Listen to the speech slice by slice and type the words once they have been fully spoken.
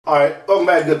Alright, welcome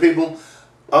back, good people.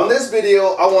 On this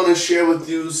video, I want to share with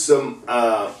you some,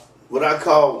 what I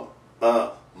call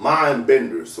mind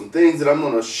benders. Some things that I'm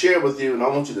going to share with you, and I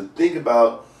want you to think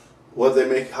about how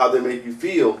they make you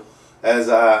feel as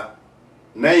I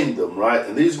name them, right?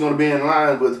 And these are going to be in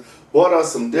line with what are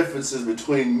some differences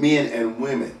between men and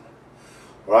women,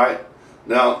 right?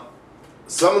 Now,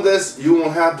 some of this you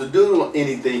won't have to do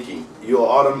any thinking. You'll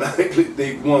automatically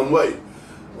think one way.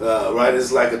 Right,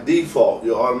 it's like a default.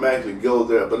 You'll automatically go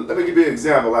there. But let me give you an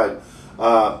example. Like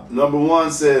number one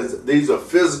says these are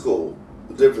physical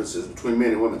differences between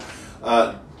men and women.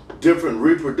 Different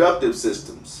reproductive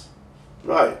systems.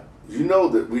 Right. You know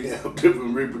that we have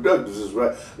different reproductive systems,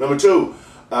 right? Number two,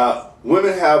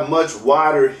 women have much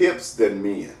wider hips than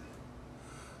men.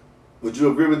 Would you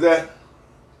agree with that?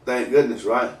 Thank goodness,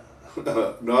 right?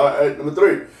 No. Number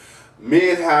three,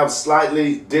 men have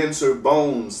slightly denser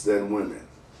bones than women.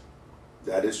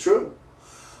 That is true.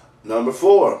 Number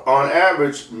four, on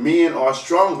average, men are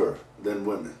stronger than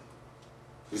women.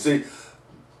 You see,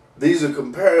 these are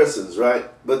comparisons, right?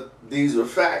 But these are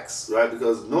facts, right?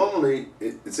 Because normally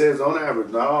it says on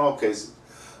average, not all cases,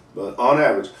 but on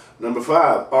average. Number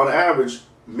five, on average,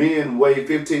 men weigh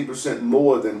 15%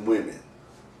 more than women.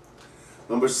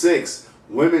 Number six,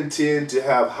 women tend to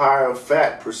have higher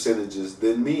fat percentages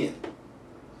than men.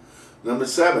 Number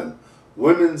seven,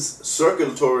 women's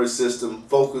circulatory system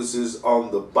focuses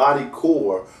on the body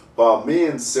core while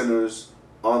men's centers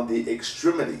on the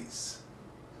extremities.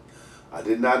 I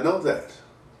did not know that.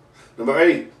 Number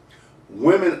eight,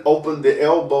 women open the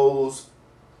elbows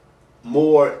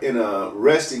more in a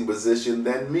resting position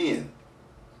than men.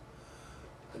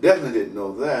 I definitely didn't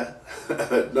know that.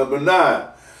 Number nine,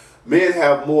 men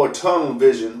have more tunnel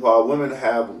vision while women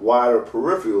have wider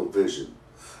peripheral vision.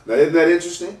 Now, isn't that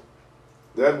interesting?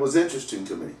 That was interesting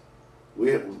to me.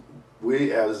 We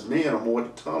as men are more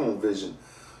tunnel vision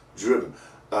driven.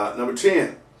 Number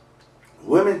 10,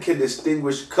 women can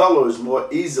distinguish colors more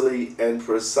easily and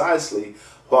precisely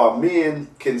while men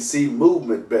can see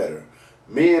movement better.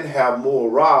 Men have more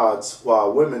rods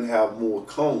while women have more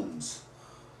cones.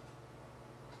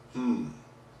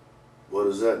 What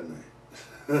does that mean?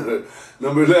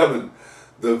 Number 11,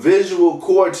 the visual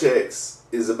cortex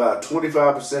is about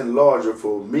 25% larger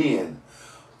for men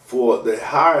for the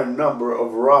higher number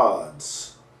of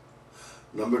rods.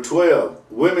 Number 12,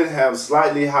 women have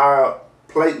slightly higher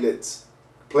platelet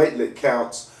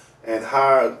counts and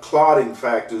higher clotting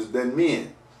factors than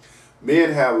men.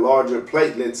 Men have larger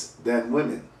platelets than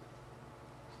women.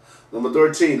 Number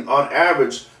 13, on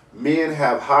average, men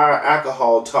have higher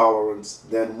alcohol tolerance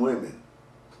than women.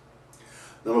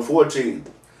 Number 14,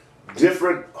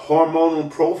 different hormonal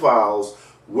profiles.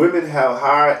 Women have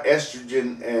higher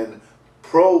estrogen and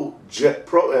proestrogen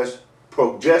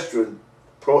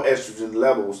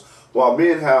levels, while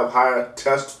men have higher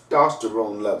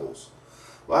testosterone levels.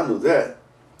 Well, I knew that.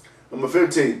 Number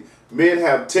 15, men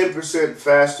have 10%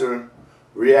 faster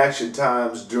reaction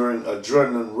times during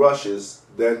adrenaline rushes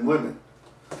than women.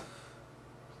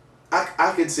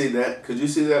 I can see that. Could you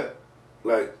see that?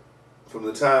 Like, from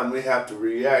the time we have to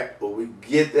react or we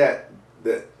get that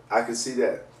I can see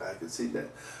that. I can see that.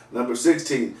 Number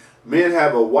 16, men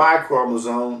have a Y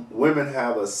chromosome, women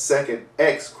have a second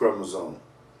X chromosome.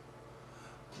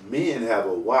 Men have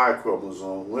a Y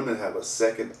chromosome, women have a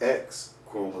second X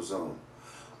chromosome.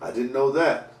 I didn't know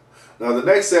that. Now the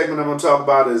next segment I'm going to talk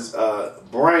about is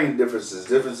brain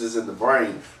differences in the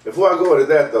brain. Before I go into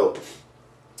that though,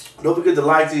 don't forget to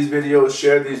like these videos,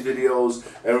 share these videos,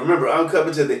 and remember, I'm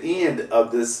coming to the end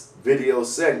of this video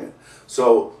segment.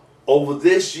 So over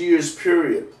this year's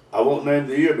period, I won't name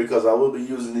the year because I will be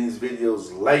using these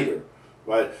videos later,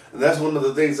 right? And that's one of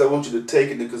the things I want you to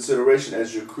take into consideration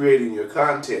as you're creating your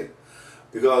content.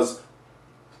 Because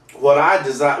what I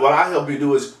help you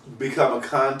do is become a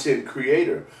content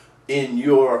creator in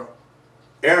your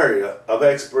area of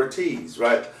expertise,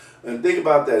 right? And think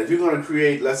about that. If you're going to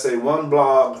create, let's say, one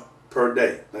blog per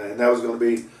day, and that was going to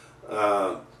be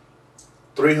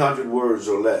 300 words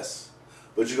or less,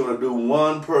 but you're going to do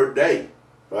one per day,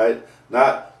 right?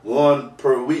 Not one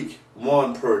per week,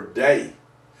 one per day.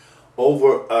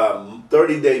 Over a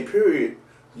 30-day period,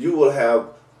 you will have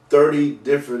 30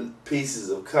 different pieces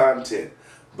of content.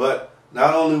 But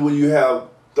not only will you have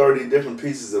 30 different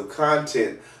pieces of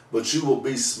content, but you will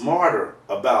be smarter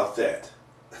about that.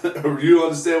 You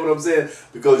understand what I'm saying?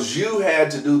 Because you had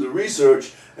to do the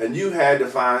research and you had to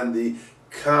find the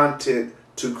content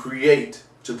to create,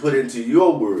 to put into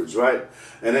your words, right?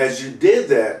 And as you did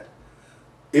that,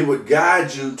 it would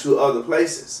guide you to other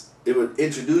places. It would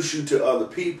introduce you to other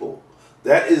people.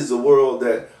 That is the world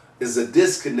that is a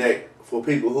disconnect for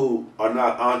people who are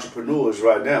not entrepreneurs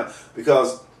right now,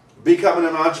 because becoming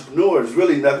an entrepreneur is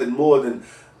really nothing more than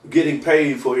getting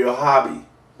paid for your hobby.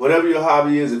 Whatever your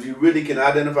hobby is, if you really can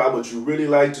identify what you really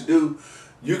like to do,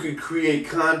 you can create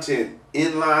content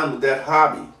in line with that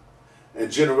hobby and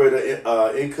generate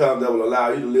an income that will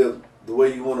allow you to live the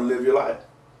way you want to live your life.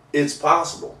 It's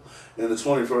possible in the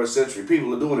 21st century.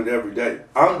 People are doing it every day.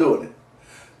 I'm doing it.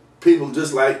 People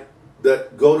just like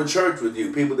that go to church with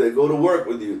you, people that go to work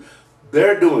with you,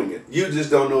 they're doing it. You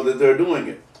just don't know that they're doing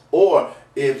it. Or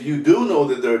if you do know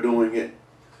that they're doing it,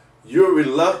 you're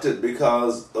reluctant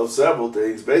because of several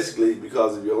things, basically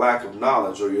because of your lack of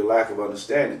knowledge or your lack of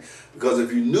understanding. Because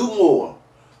if you knew more,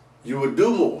 you would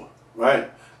do more,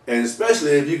 right? And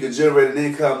especially if you could generate an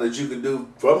income that you could do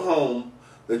from home,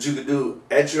 that you could do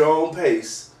at your own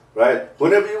pace, right?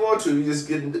 Whenever you want to, you just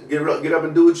get up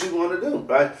and do what you want to do,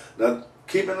 right? Now,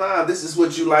 keep in mind, this is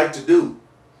what you like to do,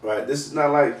 right? This is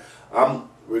not like I'm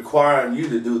requiring you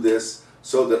to do this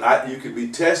so that you can be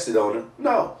tested on it.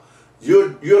 No,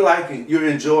 you're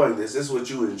enjoying this. This is what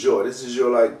you enjoy. This is your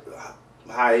like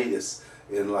hiatus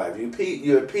in life.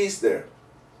 You're at peace there.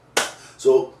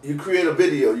 So you create a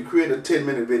video. You create a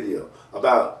 10-minute video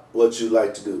about what you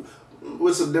like to do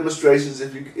with some demonstrations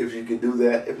if you can do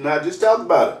that. If not, just talk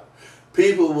about it.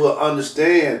 People will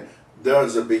understand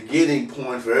there's a beginning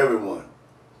point for everyone.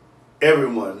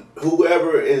 Everyone,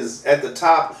 whoever is at the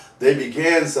top, they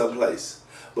began someplace.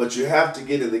 But you have to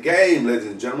get in the game, ladies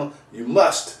and gentlemen. You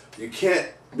must. You can't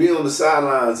be on the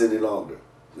sidelines any longer.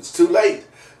 It's too late.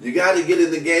 You got to get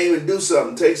in the game and do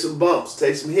something. Take some bumps,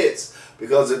 take some hits.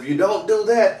 Because if you don't do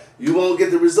that, you won't get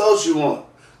the results you want.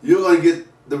 You're going to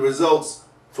get the results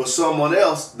for someone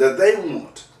else that they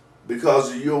want because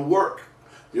of your work,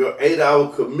 your 8-hour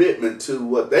commitment to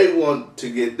what they want to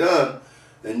get done,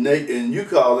 and you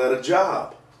call that a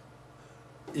job.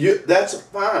 That's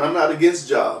fine. I'm not against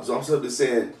jobs. I'm simply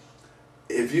saying,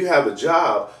 if you have a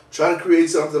job, try to create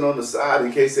something on the side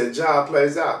in case that job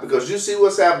plays out. Because you see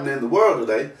what's happening in the world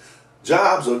today.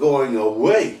 Jobs are going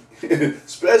away,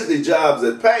 especially jobs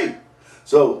that pay.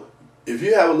 So if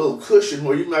you have a little cushion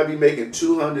where you might be making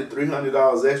 $200,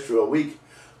 $300 extra a week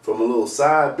from a little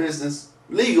side business,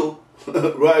 legal,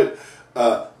 right?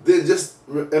 Then just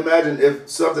imagine if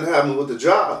something happened with the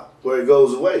job where it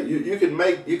goes away. You can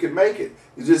make it.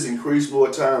 You just increase more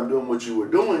time doing what you were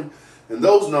doing, and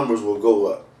those numbers will go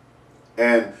up.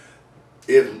 And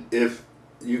if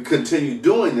you continue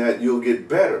doing that, you'll get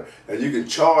better, and you can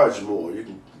charge more. You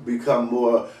can become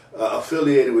more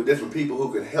affiliated with different people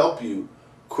who can help you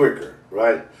quicker,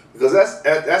 right? Because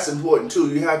that's important too.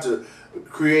 You have to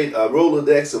create a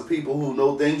Rolodex of people who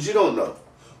know things you don't know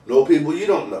people you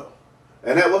don't know,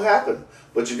 and that will happen.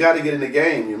 But you got to get in the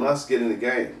game. You must get in the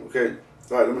game. Okay.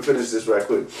 All right. Let me finish this right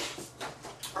quick.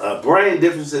 Brain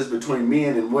differences between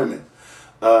men and women.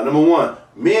 Number one,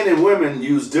 men and women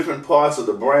use different parts of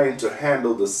the brain to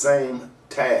handle the same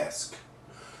task.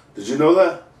 Did you know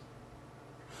that?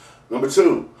 Number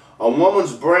two, a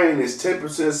woman's brain is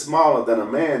 10% smaller than a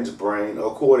man's brain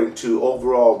according to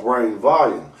overall brain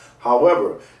volume.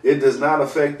 However, it does not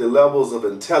affect the levels of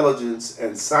intelligence,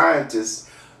 and scientists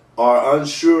are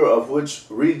unsure of which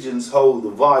regions hold the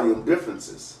volume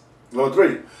differences. Number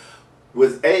three,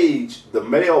 with age, the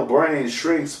male brain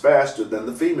shrinks faster than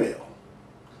the female.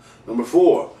 Number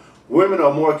four, women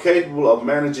are more capable of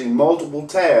managing multiple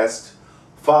tasks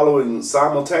following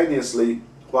simultaneously,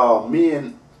 while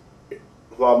men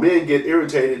get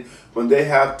irritated when they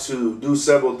have to do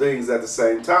several things at the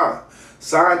same time.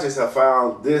 Scientists have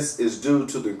found this is due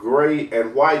to the gray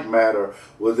and white matter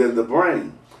within the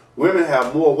brain. Women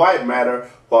have more white matter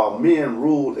while men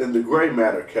rule in the gray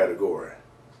matter category.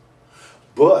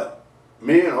 But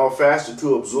men are faster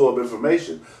to absorb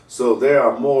information, so they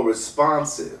are more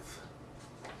responsive.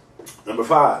 Number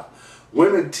five,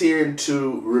 women tend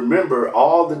to remember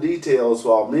all the details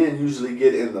while men usually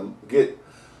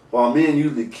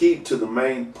keep to the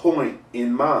main point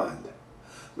in mind.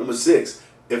 Number six,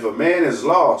 if a man is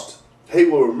lost, he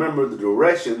will remember the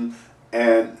direction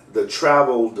and the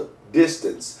traveled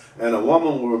distance, and a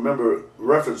woman will remember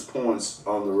reference points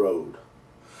on the road.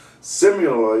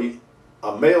 Similarly,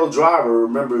 a male driver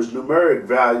remembers numeric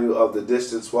value of the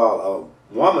distance, while a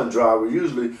woman driver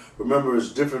usually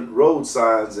remembers different road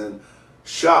signs and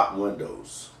shop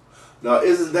windows. Now,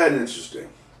 isn't that interesting?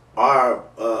 Our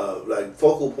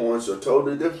focal points are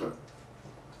totally different.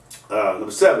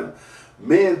 Number seven,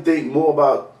 men think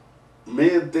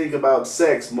about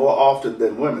sex more often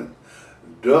than women.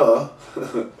 Duh.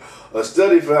 A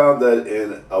study found that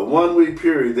in a 1-week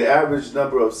period, the average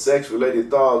number of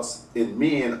sex-related thoughts in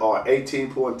men are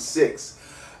 18.6,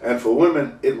 and for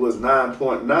women it was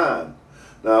 9.9.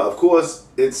 Now, of course,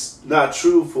 it's not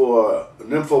true for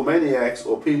nymphomaniacs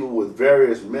or people with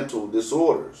various mental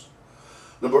disorders.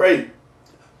 Number 8,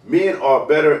 men are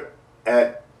better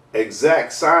at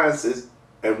exact sciences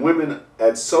and women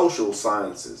at social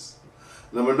sciences.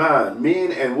 Number 9,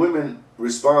 men and women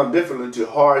respond differently to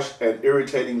harsh and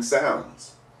irritating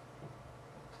sounds.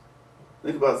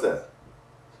 Think about that.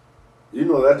 You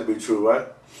know that to be true, right?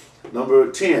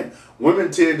 Number 10,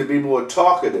 women tend to be more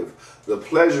talkative. The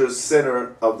pleasure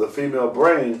center of the female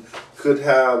brain could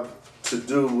have to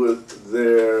do with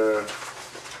their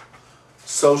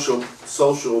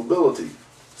social ability.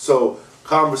 So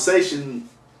conversation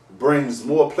brings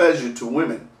more pleasure to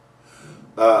women.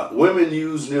 Women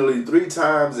use nearly 3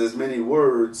 times as many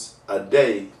words a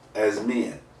day as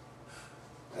men.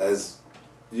 As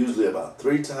usually about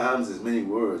 3 times as many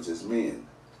words as men.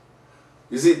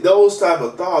 You see, those type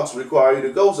of thoughts require you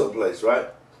to go someplace, right?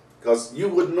 Because you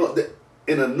wouldn't know that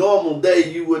in a normal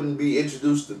day you wouldn't be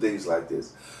introduced to things like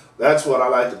this. That's what I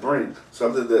like to bring,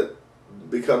 something that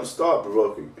becomes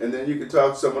thought-provoking. And then you can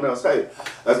talk to someone else. Hey,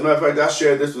 as a matter of fact, I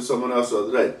shared this with someone else the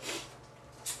other day.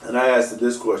 And I asked them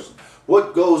this question.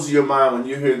 What goes to your mind when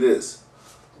you hear this?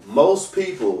 Most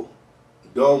people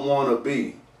don't want to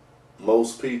be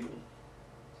most people.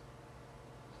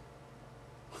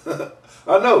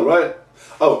 I know, right?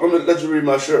 Oh, I'm going to let you read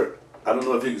my shirt. I don't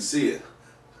know if you can see it.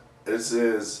 It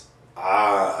says,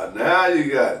 now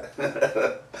you got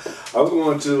it. I'm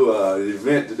going to an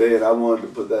event today, and I wanted to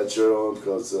put that shirt on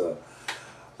because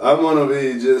I'm going to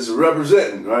be just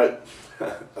representing, right?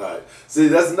 All right. See,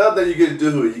 that's another thing you get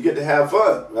to do. You get to have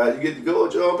fun, right? You get to go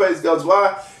at your own pace. Because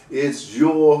why? It's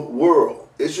your world.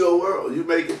 It's your world. You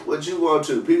make it what you want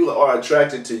to. People are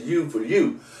attracted to you for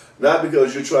you, not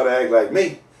because you're trying to act like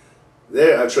me.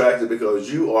 They're attracted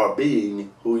because you are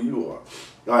being who you are.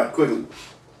 All right, quickly.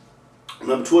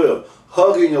 Number 12,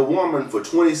 hugging a woman for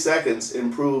 20 seconds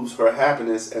improves her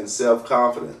happiness and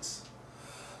self-confidence.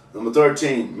 Number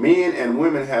 13, men and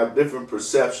women have different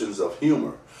perceptions of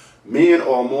humor. Men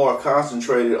are more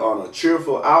concentrated on a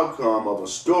cheerful outcome of a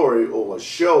story or a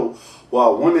show,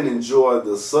 while women enjoy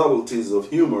the subtleties of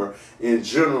humor in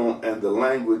general and the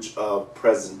language of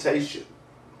presentation.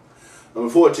 Number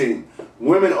 14,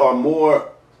 women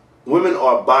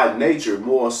are by nature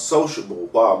more sociable,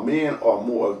 while men are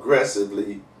more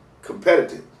aggressively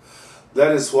competitive.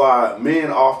 That is why men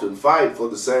often fight for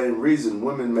the same reason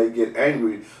women may get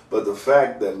angry, but the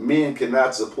fact that men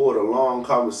cannot support a long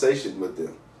conversation with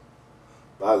them.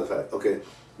 By the fact. Okay.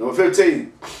 Number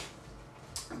 15,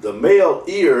 the male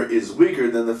ear is weaker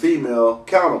than the female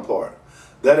counterpart.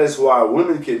 That is why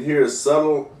women can hear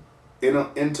subtle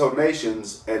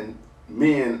intonations and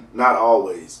men not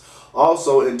always.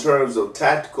 Also, in terms of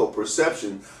tactical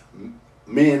perception,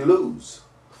 men lose.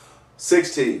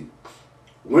 16.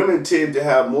 Women tend to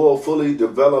have more fully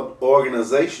developed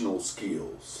organizational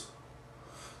skills.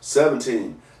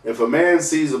 17. If a man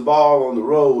sees a ball on the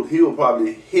road, he will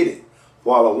probably hit it,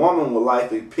 while a woman will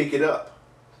likely pick it up.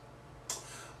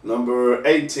 Number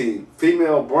 18.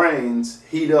 Female brains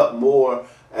heat up more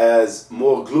as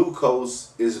more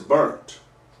glucose is burnt.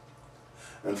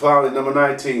 And finally, number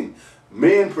 19,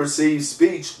 men perceive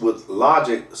speech with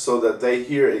logic so that they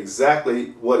hear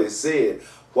exactly what is said,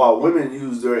 while women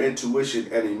use their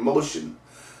intuition and emotion.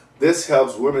 This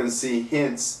helps women see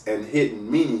hints and hidden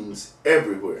meanings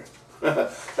everywhere.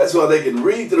 That's why they can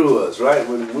read through us, right?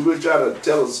 When we're trying to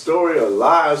tell a story or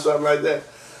lie or something like that,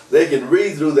 they can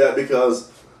read through that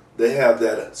because they have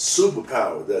that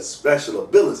superpower, that special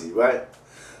ability, right?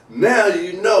 Now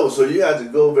you know, so you have to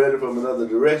go better from another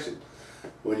direction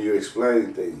when you're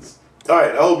explaining things. All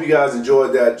right, I hope you guys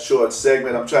enjoyed that short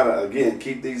segment. I'm trying to, again,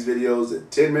 keep these videos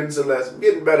at 10 minutes or less. I'm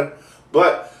getting better,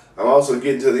 but I'm also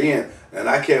getting to the end, and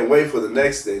I can't wait for the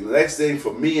next thing. The next thing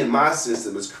for me and my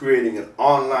system is creating an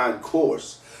online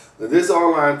course. Now, this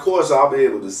online course I'll be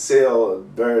able to sell at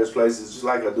various places just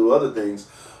like I do other things,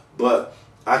 but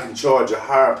I can charge a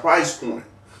higher price point.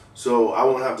 So I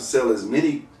won't have to sell as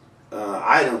many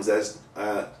items as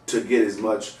to get as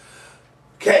much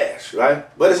cash,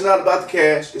 right? But it's not about the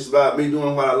cash. It's about me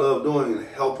doing what I love doing and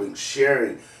helping,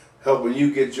 sharing, helping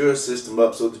you get your system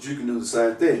up so that you can do the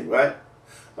same thing, right?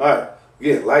 All right.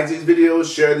 Again, like these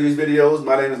videos, share these videos.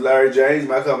 My name is Larry James.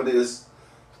 My company is...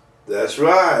 That's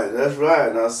right.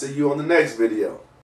 And I'll see you on the next video.